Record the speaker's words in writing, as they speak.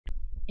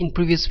In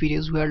previous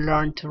videos we have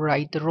learned to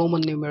write the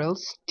Roman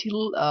numerals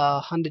till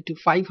 100 to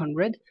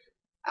 500,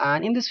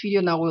 and in this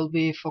video now we'll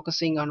be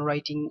focusing on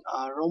writing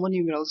Roman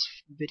numerals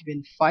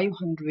between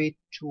 500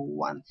 to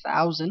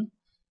 1000.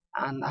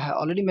 And I have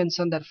already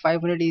mentioned that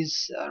 500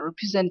 is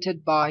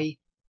represented by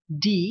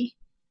D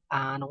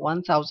and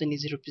 1000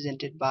 is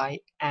represented by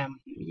M.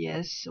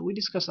 Yes, we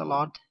discussed a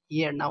lot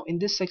here. Now in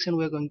this section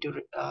we're going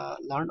to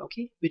learn,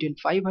 okay, between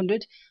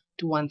 500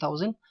 to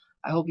 1000.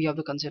 I hope you have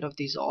the concept of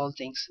these all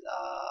things,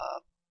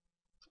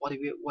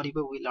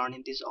 whatever we learn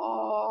in this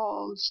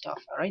all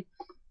stuff. All right,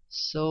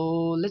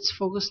 so let's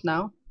focus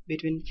now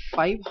between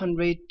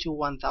 500 to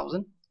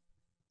 1000.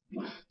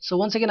 So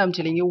once again I'm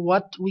telling you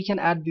what we can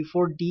add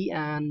before D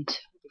and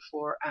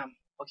before M.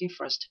 Okay,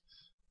 first,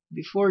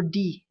 before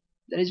D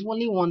there is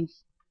only one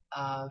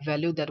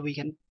value that we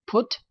can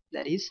put,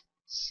 that is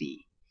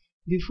C.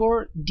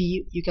 Before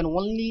D you can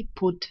only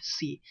put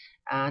C.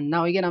 And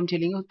now again I'm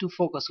telling you to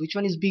focus, which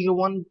one is bigger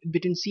one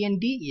between C and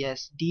D?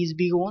 Yes, D is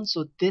bigger one,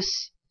 so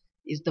this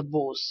is the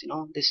boss,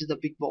 this is the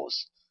big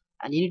boss,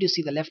 and you need to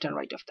see the left and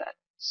right of that.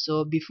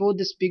 So before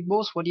this big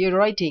boss, what you're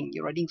writing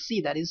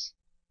C, that is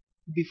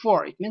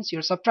before. It means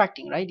you're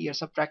subtracting, right? You're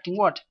subtracting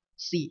what?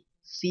 C.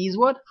 C is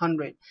what?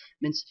 100.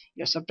 Means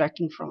you're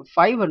subtracting from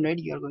 500,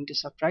 you're going to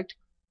subtract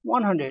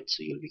 100,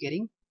 so you'll be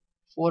getting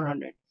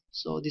 400.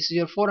 So this is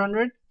your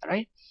 400,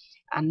 right?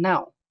 And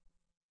now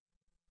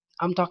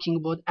I'm talking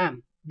about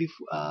M.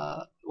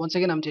 Once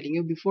again I'm telling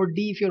you, before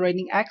D if you're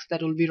writing X,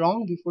 that will be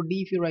wrong. Before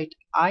D if you write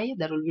I,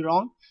 that will be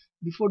wrong.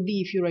 Before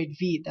D if you write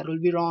V, that will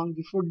be wrong.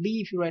 Before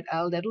D if you write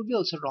L, that will be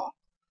also wrong.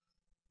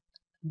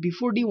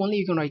 Before D only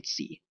you can write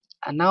C.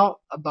 And now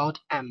about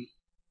M.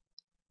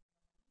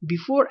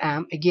 Before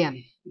M,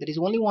 again there is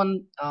only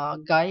one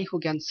guy who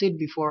can sit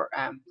before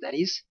M, that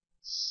is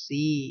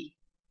C.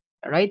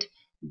 Alright,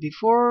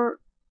 before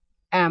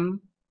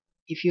M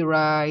if you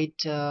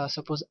write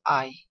suppose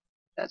I,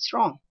 that's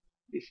wrong.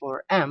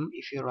 Before M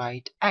if you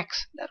write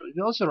X, that will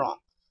be also wrong.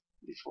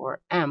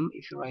 Before M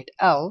if you write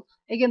L,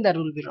 again that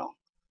will be wrong.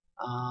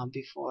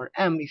 Before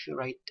M if you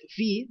write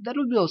V, that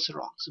will be also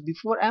wrong. So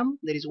before M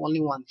there is only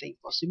one thing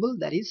possible,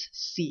 that is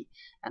C.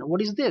 And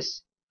what is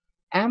this?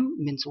 M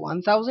means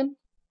 1000.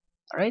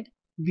 Alright,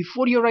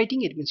 before you're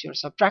writing, it means you're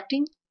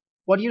subtracting.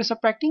 What you're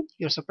subtracting?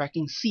 You're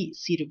subtracting C.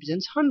 C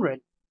represents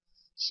 100.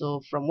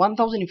 So from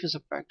 1000 if you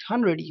subtract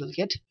 100 you'll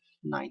get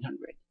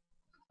 900.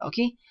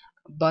 Okay,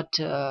 but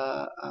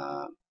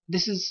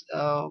this is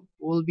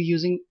we'll be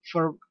using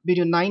for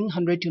between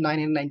 900 to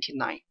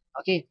 999.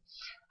 Okay,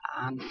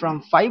 and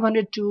from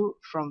 500 to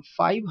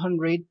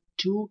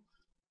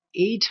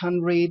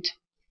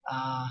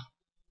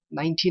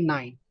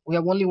 899 we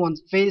have only one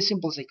very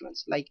simple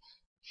sequence. Like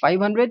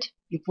 500,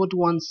 you put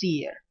one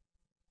C here,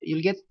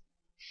 you'll get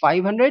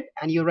 500,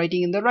 and you're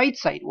writing in the right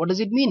side. What does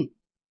it mean?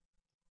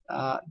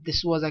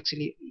 This was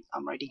actually,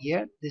 I'm writing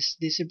here, this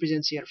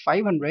represents here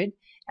 500,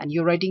 and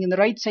you're writing in the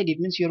right side. It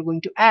means you're going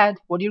to add,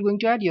 what you're going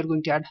to add? You're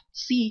going to add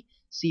C.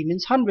 C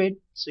means 100,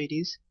 so it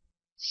is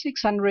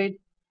 600.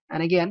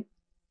 And again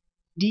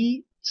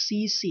D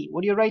C C,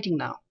 what you're writing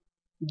now?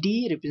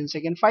 D represents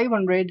again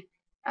 500,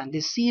 and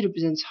this C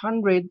represents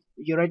 100.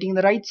 You're writing in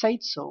the right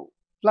side, so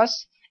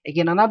plus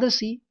again another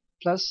C,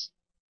 plus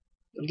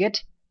you'll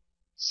get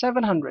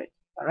 700.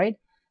 Alright,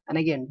 and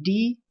again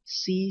D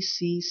C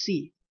C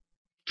C,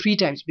 3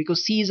 times,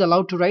 because C is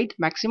allowed to write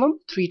maximum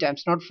 3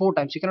 times, not 4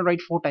 times. You cannot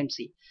write 4 times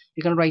C.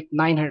 You can write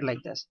 900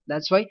 like this.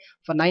 That's why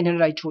for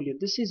 900 I told you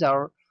this is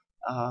our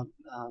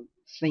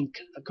think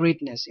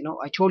greatness.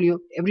 I told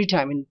you every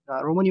time in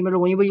Roman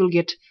numeral, whenever you'll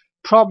get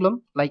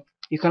problem like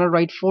you cannot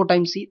write 4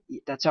 times C,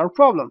 that's our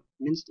problem.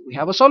 Means we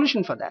have a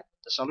solution for that.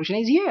 The solution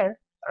is here.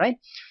 Alright,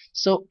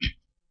 so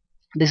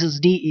this is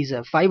D is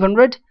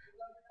 500,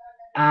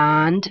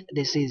 and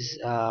this is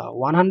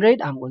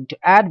 100. I'm going to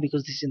add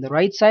because this is in the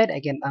right side.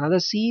 Again another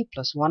C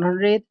plus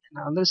 100,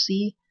 another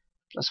C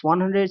plus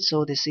 100,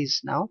 so this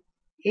is now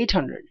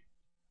 800.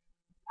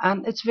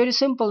 And it's very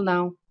simple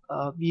now.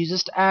 You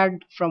just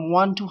add from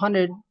 1 to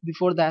 100.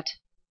 Before that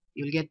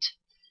you'll get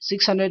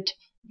 600.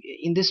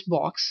 In this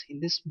box,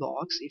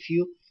 if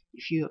you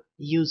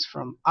use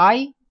from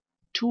I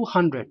to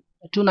 100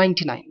 to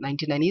 99,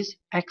 99 is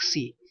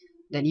XC,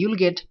 then you'll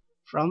get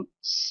from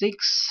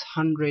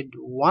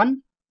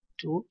 601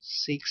 to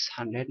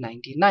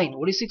 699.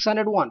 What is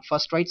 601?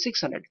 First write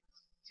 600.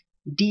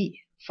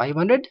 D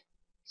 500,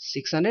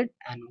 600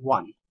 and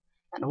 1.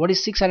 And what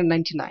is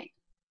 699?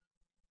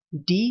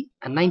 D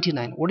and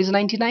 99. What is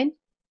 99?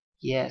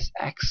 Yes,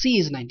 XC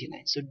is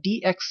 99. So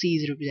DXC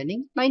is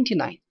representing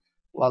 99,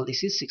 while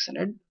this is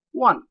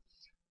 601.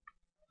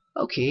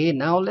 Okay,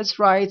 now let's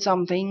write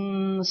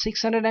something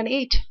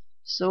 608.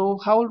 So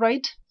how will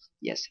write?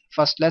 Yes,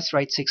 first let's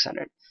write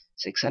 600.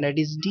 600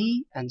 is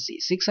D and C.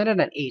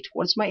 608.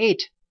 What's my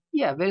 8?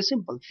 Yeah, very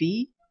simple.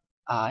 V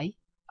I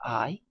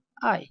I.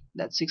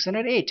 That's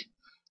 608.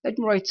 Let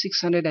me write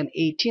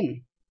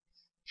 618.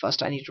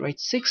 First I need to write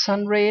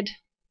 600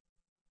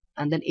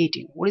 and then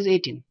 18. What is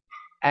 18?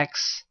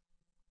 X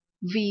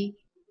V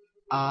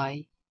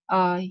I,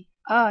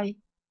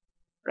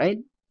 right?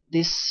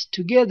 this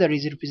together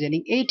is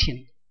representing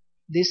 18,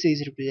 this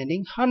is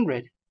representing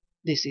 100,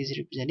 this is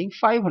representing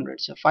 500.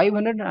 So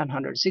 500 and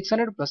 100,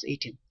 600 plus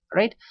 18,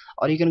 right?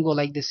 Or you can go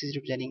like this is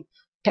representing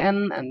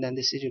 10, and then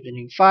this is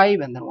representing 5,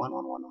 and then 1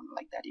 1 1 1,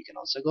 like that. You can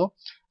also go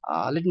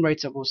let me write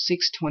suppose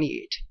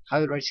 628.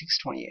 How will write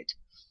 628?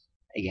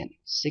 Again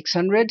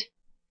 600,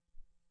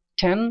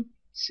 10,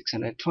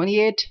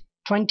 628,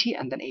 20,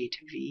 and then 8.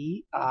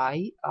 V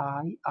I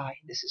I I.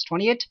 This is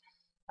 28,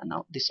 and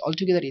now this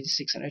altogether is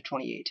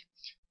 628.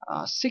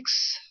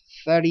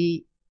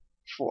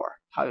 634.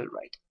 How will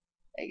write?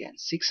 Again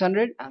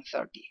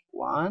 630.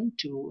 1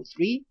 2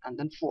 3 and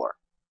then 4.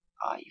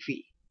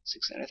 IV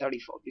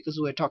 634, because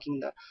we're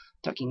talking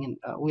in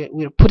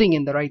we're putting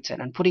in the right side,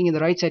 and putting in the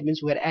right side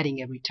means we're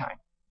adding every time.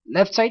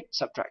 Left side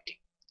subtracting.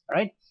 All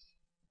right.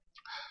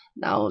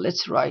 Now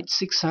let's write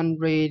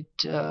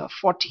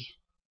 640.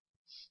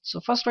 So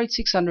first write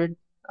 600.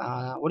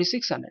 What is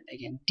 600?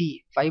 Again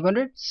D.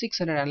 500,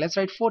 600, and let's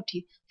write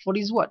 40. 40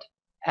 is what?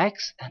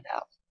 X and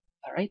L.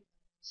 All right.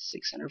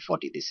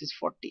 640. This is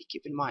 40.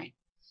 Keep in mind.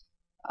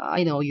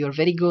 I know you're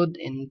very good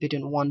in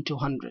between 1 to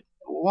 100.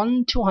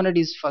 1 to 100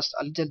 is first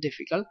a little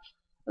difficult.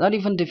 Not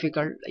even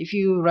difficult. If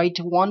you write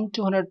 1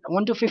 to 100,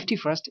 1 to 50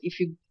 first, if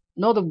you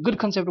know the good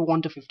concept of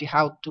 1 to 50,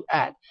 how to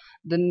add,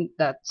 then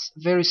that's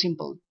very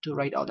simple to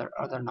write other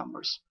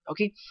numbers.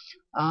 Okay.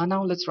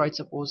 Now let's write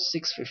suppose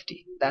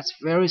 650. That's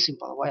very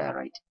simple. Why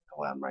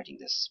I'm writing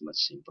this much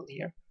simple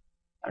here?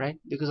 All right,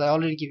 because I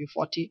already give you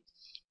 40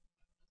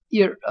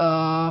 here.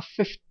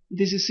 50,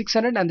 this is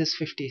 600 and this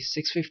 50,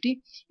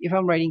 650. If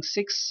I'm writing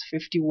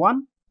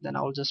 651, then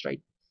I'll just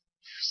write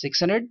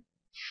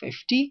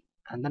 650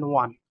 and then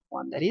 1,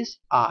 that is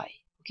I.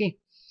 Okay.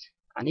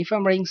 And if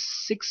I'm writing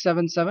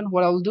 677,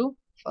 what I'll do?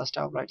 First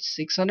I'll write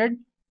 600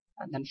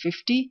 and then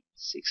 50,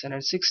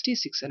 660,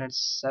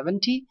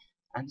 670,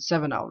 and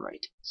 7 I'll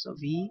write. So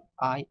VII.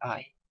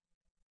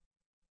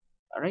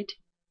 Alright.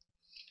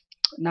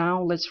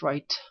 Now let's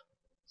write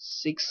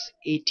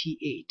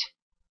 688.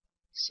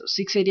 So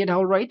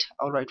 688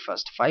 I'll write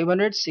first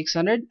 500,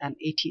 600, and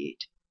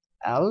 88.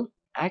 L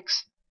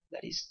X,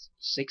 that is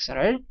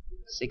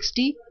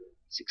 660,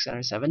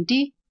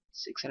 670,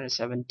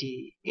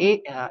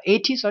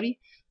 80, sorry,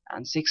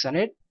 and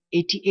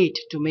 688.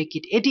 To make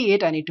it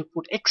 88, I need to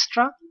put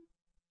extra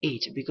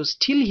 8, because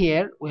till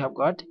here we have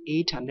got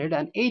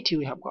 880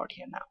 we have got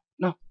here now.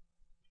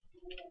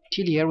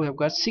 Till here we have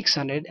got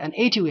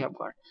 680 we have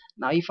got.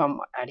 Now if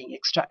I'm adding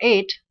extra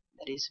 8,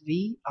 that is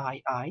VII,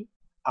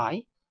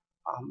 I'm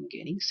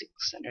getting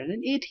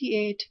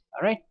 688.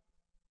 Alright.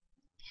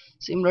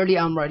 Similarly,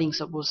 I'm writing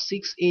suppose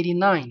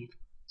 689.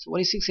 So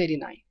what is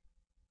 689?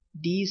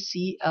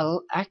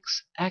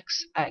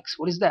 DCLXXX.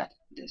 What is that?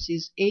 This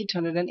is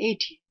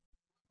 880.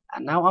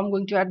 And now I'm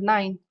going to add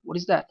 9. What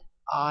is that?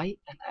 I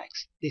and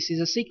X. This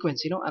is a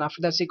sequence, and after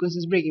that sequence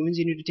is breaking, means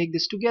you need to take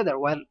this together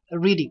while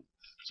reading.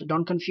 So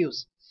don't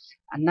confuse.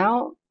 And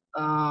now,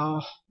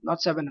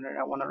 not 700,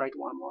 I want to write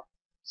one more.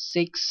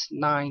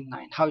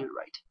 699. How you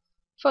write?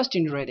 First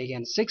you write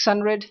again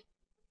 600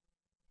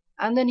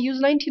 and then use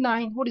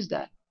 99. What is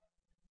that?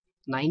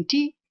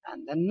 90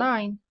 and then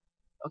 9.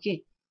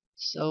 Okay,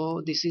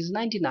 so this is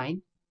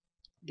 99.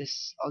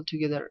 This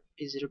altogether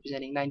is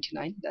representing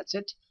 99. That's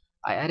it.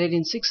 I added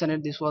in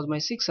 600. This was my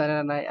 600,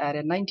 and I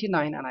added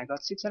 99, and I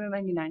got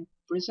 699.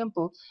 Pretty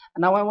simple.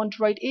 And now I want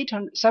to write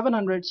 800,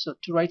 700. So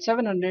to write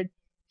 700,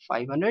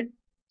 500,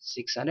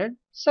 600,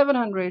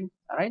 700.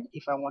 All right.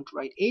 If I want to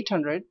write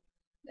 800,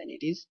 then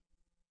it is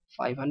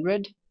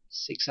 500,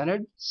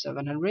 600,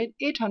 700,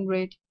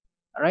 800.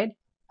 All right.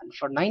 And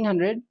for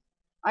 900,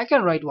 I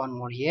can write one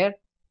more here,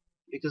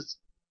 because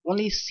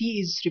only C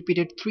is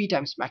repeated 3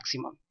 times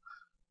maximum.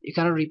 You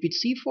cannot repeat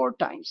C 4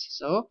 times.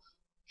 So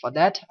for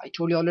that, I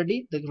told you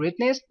already, the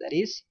greatness, that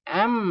is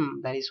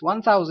M, that is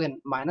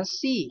 1000 minus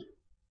C,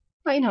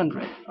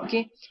 900.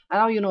 Okay. And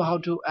now you know how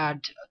to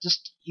add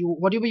just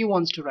whatever you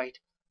want to write.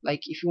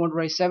 Like if you want to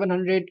write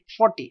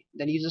 740,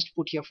 then you just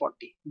put here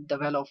 40, the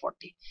value of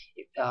 40.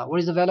 What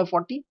is the value of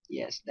 40?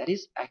 Yes, that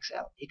is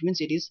XL. It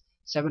means it is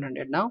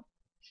 700 now.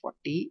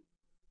 40,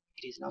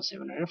 it is now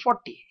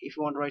 740. If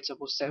you want to write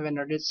suppose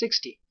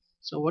 760,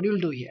 so what you will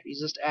do here, you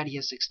just add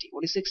here 60.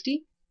 What is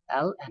 60?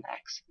 L and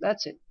X.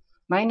 That's it.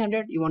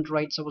 900, you want to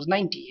write suppose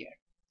 90 here.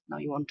 Now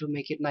you want to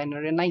make it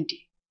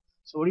 990.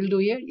 So what you'll do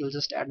here, you'll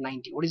just add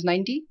 90. What is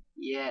 90?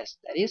 Yes,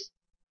 that is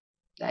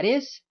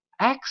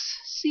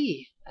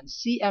XC, and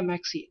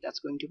CMXC. That's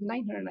going to be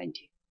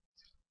 990.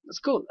 That's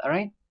cool. All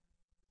right.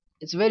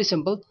 It's very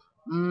simple.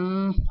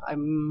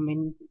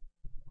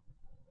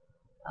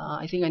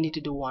 I think I need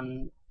to do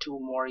 2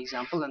 more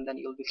example, and then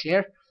you'll be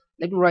clear.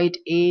 Let me write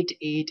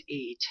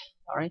 888.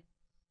 All right.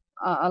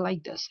 I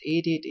like this.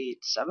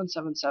 888,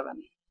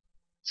 777.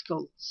 It's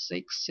cool.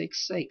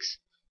 666,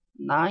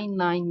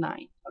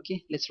 999.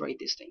 Okay, let's write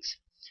these things.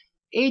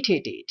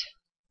 888.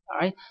 All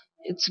right.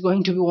 It's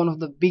going to be one of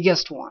the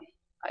biggest one,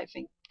 I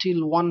think.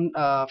 Till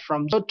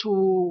from 0 to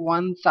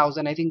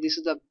 1000. I think this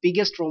is the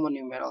biggest Roman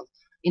numeral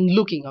in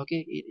looking.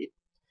 Okay,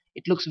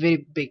 it looks very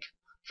big.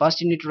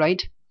 First you need to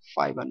write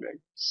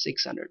 500,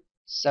 600,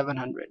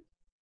 700,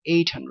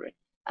 800,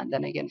 and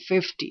then again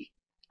 50,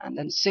 and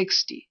then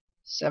 60,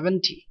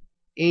 70,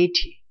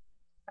 80,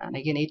 and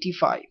again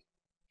 85,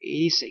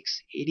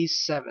 86,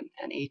 87,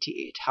 and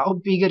 88. How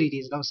bigger it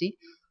is now, see,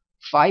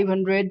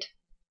 500,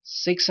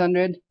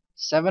 600,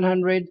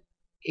 700,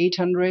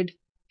 800,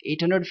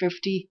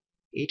 850,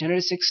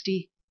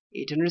 860,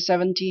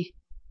 870,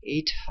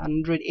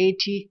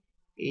 880,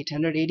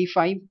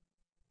 885,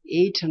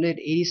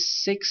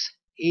 886,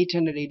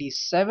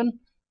 887,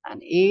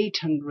 and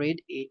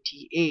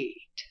 888.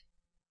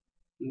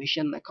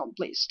 Mission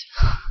accomplished.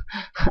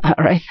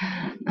 Alright,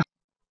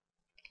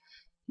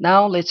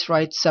 now let's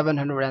write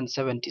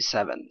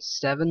 777.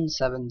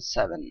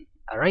 777.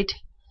 Alright,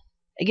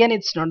 again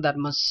it's not that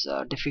much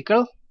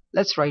difficult.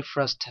 Let's write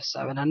first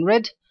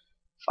 700,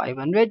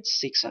 500,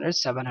 600,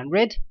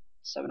 700,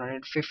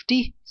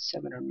 750,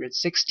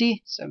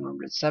 760,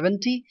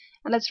 770,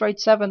 and let's write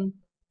 7.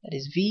 That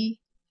is VII.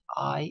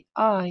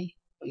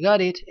 We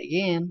got it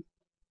again.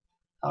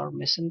 Our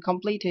mission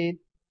completed.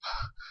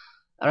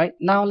 Alright,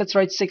 now let's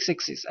write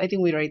 666. I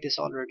think we write this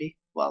already.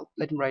 Well,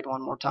 let me write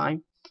one more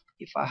time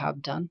if I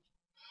have done.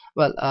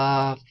 Well,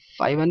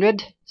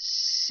 500,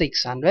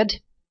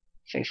 600,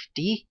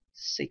 50,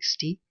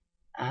 60,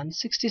 and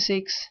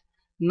 66.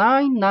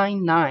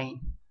 999.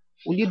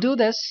 Will you do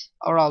this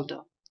or I'll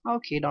do?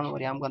 Okay, don't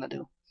worry, I'm gonna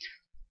do.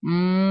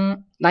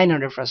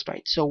 900 first,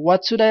 right? So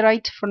what should I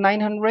write for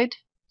 900?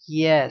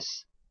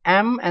 Yes,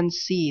 M and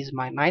C is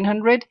my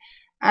 900,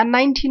 and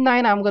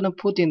 99 I'm gonna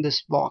put in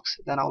this box.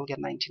 Then I'll get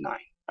 99.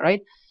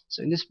 Alright,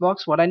 so in this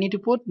box what I need to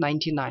put?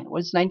 99.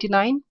 What's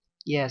 99?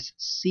 Yes,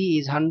 C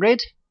is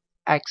 100,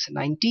 X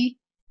 90,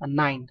 and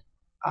 9,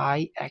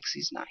 I X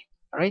is 9.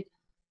 Alright,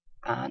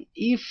 and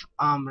if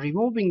I'm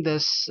removing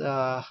this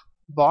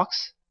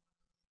box,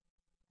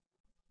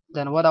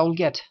 then what I'll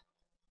get?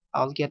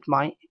 I'll get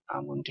my,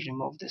 I'm going to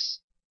remove this,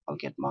 I'll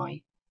get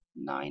my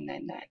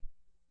 999.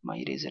 My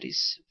eraser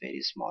is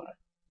very smaller.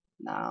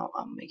 Now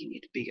I'm making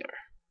it bigger.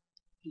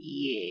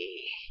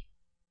 Yay,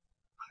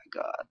 I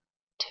got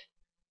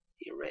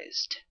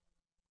erased.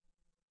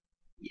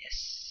 Yes,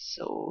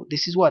 so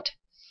this is what?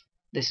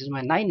 This is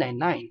my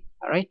 999.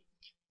 Alright,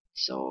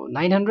 so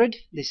 900,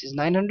 this is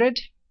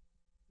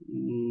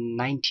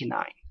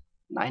 999.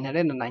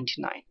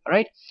 999.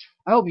 Alright,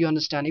 I hope you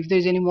understand. If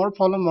there's any more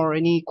problem or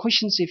any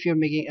questions, if you're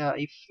making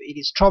if it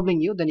is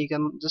troubling you, then you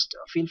can just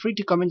feel free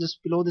to comment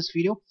just below this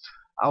video.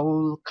 I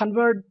will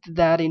convert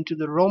that into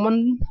the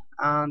Roman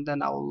and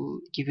then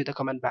I'll give you the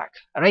comment back.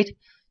 Alright,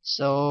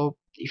 so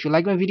if you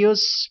like my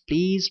videos,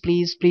 please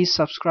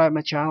subscribe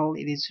my channel.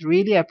 It is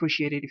really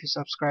appreciated if you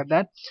subscribe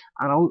that,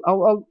 and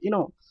I'll you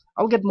know,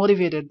 I'll get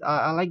motivated.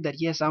 I like that.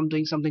 Yes, I'm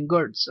doing something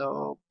good,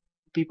 so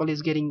people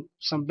is getting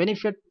some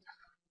benefit,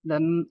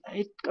 then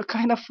it a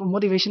kind of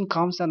motivation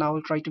comes and I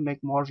will try to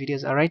make more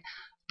videos. Alright,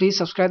 please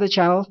subscribe the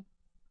channel,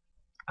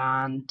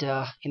 and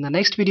in the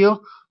next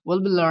video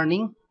we'll be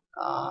learning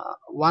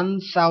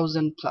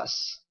 1000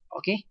 plus.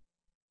 Okay,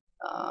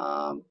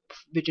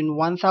 between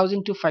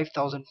 1000 to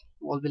 5000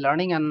 we'll be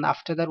learning, and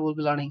after that we'll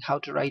be learning how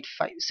to write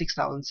 5,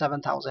 6000,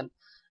 7000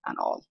 and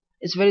all.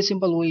 It's very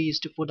simple. We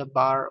used to put a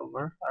bar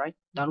over. Alright,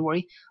 don't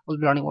worry, we'll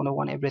be learning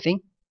 101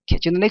 everything.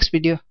 Catch you in the next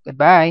video.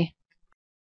 Goodbye.